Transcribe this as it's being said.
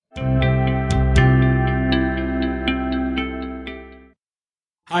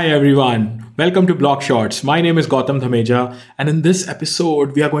Hi everyone, welcome to Block Shorts. My name is Gautam Dhameja, and in this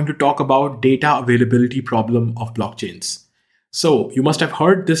episode, we are going to talk about data availability problem of blockchains. So, you must have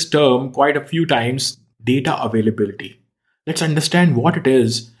heard this term quite a few times, data availability. Let's understand what it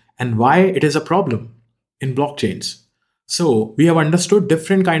is and why it is a problem in blockchains. So, we have understood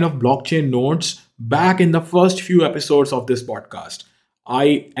different kind of blockchain nodes back in the first few episodes of this podcast.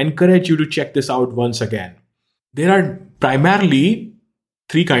 I encourage you to check this out once again. There are primarily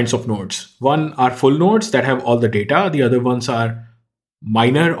three kinds of nodes. One are full nodes that have all the data. The other ones are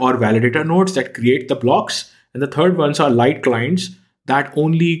miner or validator nodes that create the blocks. And the third ones are light clients that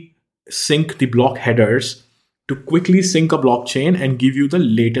only sync the block headers to quickly sync a blockchain and give you the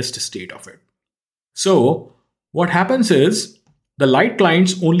latest state of it. So what happens is the light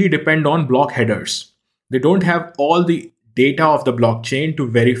clients only depend on block headers. They don't have all the data of the blockchain to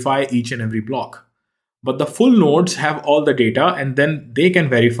verify each and every block. But the full nodes have all the data and then they can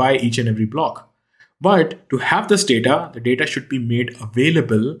verify each and every block. But to have this data, the data should be made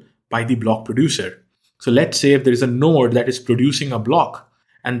available by the block producer. So let's say if there is a node that is producing a block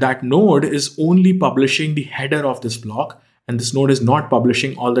and that node is only publishing the header of this block and this node is not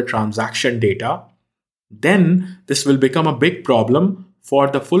publishing all the transaction data, then this will become a big problem for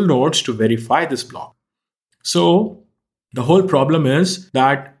the full nodes to verify this block. So the whole problem is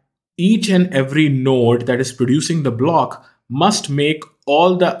that each and every node that is producing the block must make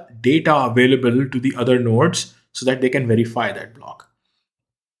all the data available to the other nodes so that they can verify that block.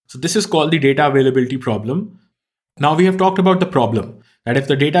 So this is called the data availability problem. Now we have talked about the problem that if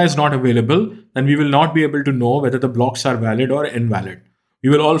the data is not available, then we will not be able to know whether the blocks are valid or invalid. We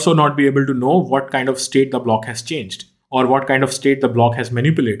will also not be able to know what kind of state the block has changed or what kind of state the block has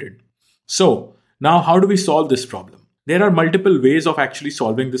manipulated. So now how do we solve this problem? There are multiple ways of actually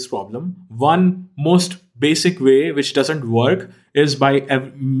solving this problem. One most basic way, which doesn't work, is by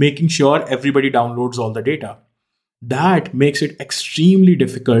making sure everybody downloads all the data. That makes it extremely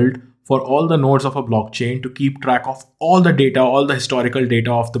difficult for all the nodes of a blockchain to keep track of all the data, all the historical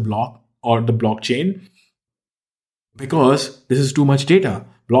data of the block or the blockchain, because this is too much data.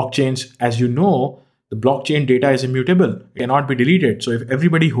 Blockchains, as you know, the blockchain data is immutable. It cannot be deleted. So if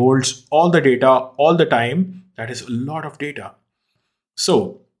everybody holds all the data all the time, that is a lot of data.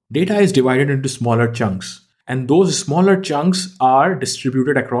 So data is divided into smaller chunks, and those smaller chunks are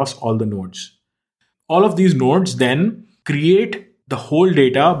distributed across all the nodes. All of these nodes then create the whole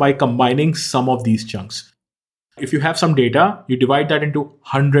data by combining some of these chunks. If you have some data, you divide that into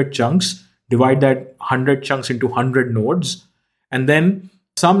 100 chunks, divide that 100 chunks into 100 nodes, and then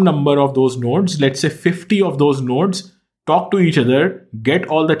some number of those nodes, let's say 50 of those nodes, talk to each other, get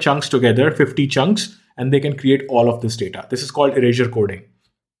all the chunks together, 50 chunks, and they can create all of this data. This is called erasure coding.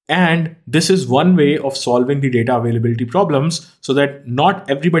 And this is one way of solving the data availability problems so that not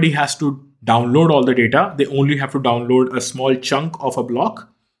everybody has to download all the data. They only have to download a small chunk of a block,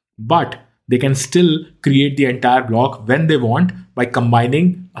 but they can still create the entire block when they want by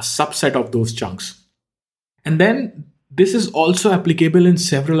combining a subset of those chunks. And then this is also applicable in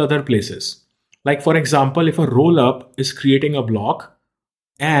several other places. Like for example, if a rollup is creating a block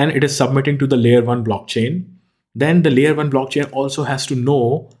and it is submitting to the layer 1 blockchain, then the layer 1 blockchain also has to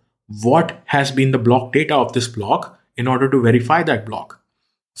know what has been the block data of this block in order to verify that block.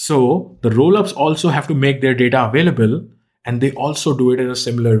 So the rollups also have to make their data available, and they also do it in a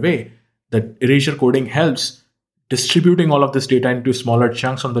similar way. The erasure coding helps distributing all of this data into smaller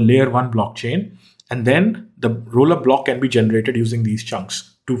chunks on the layer 1 blockchain, and then the rollup block can be generated using these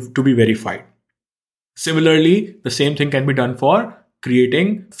chunks to be verified. Similarly, the same thing can be done for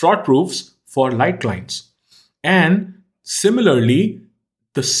creating fraud proofs for light clients. And similarly,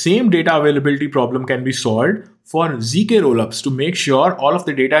 the same data availability problem can be solved for ZK rollups to make sure all of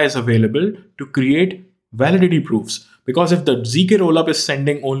the data is available to create validity proofs. Because if the ZK rollup is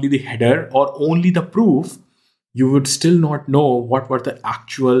sending only the header or only the proof, you would still not know what were the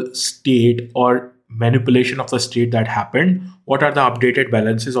actual state or manipulation of the state that happened, what are the updated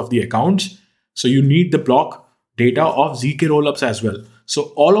balances of the accounts. So you need the block data of ZK rollups as well.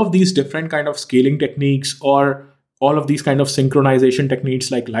 So all of these different kind of scaling techniques or all of these kind of synchronization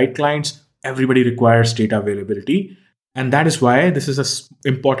techniques like light clients, everybody requires data availability. And that is why this is an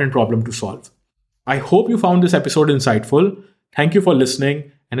important problem to solve. I hope you found this episode insightful. Thank you for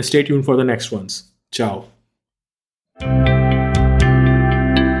listening and stay tuned for the next ones. Ciao.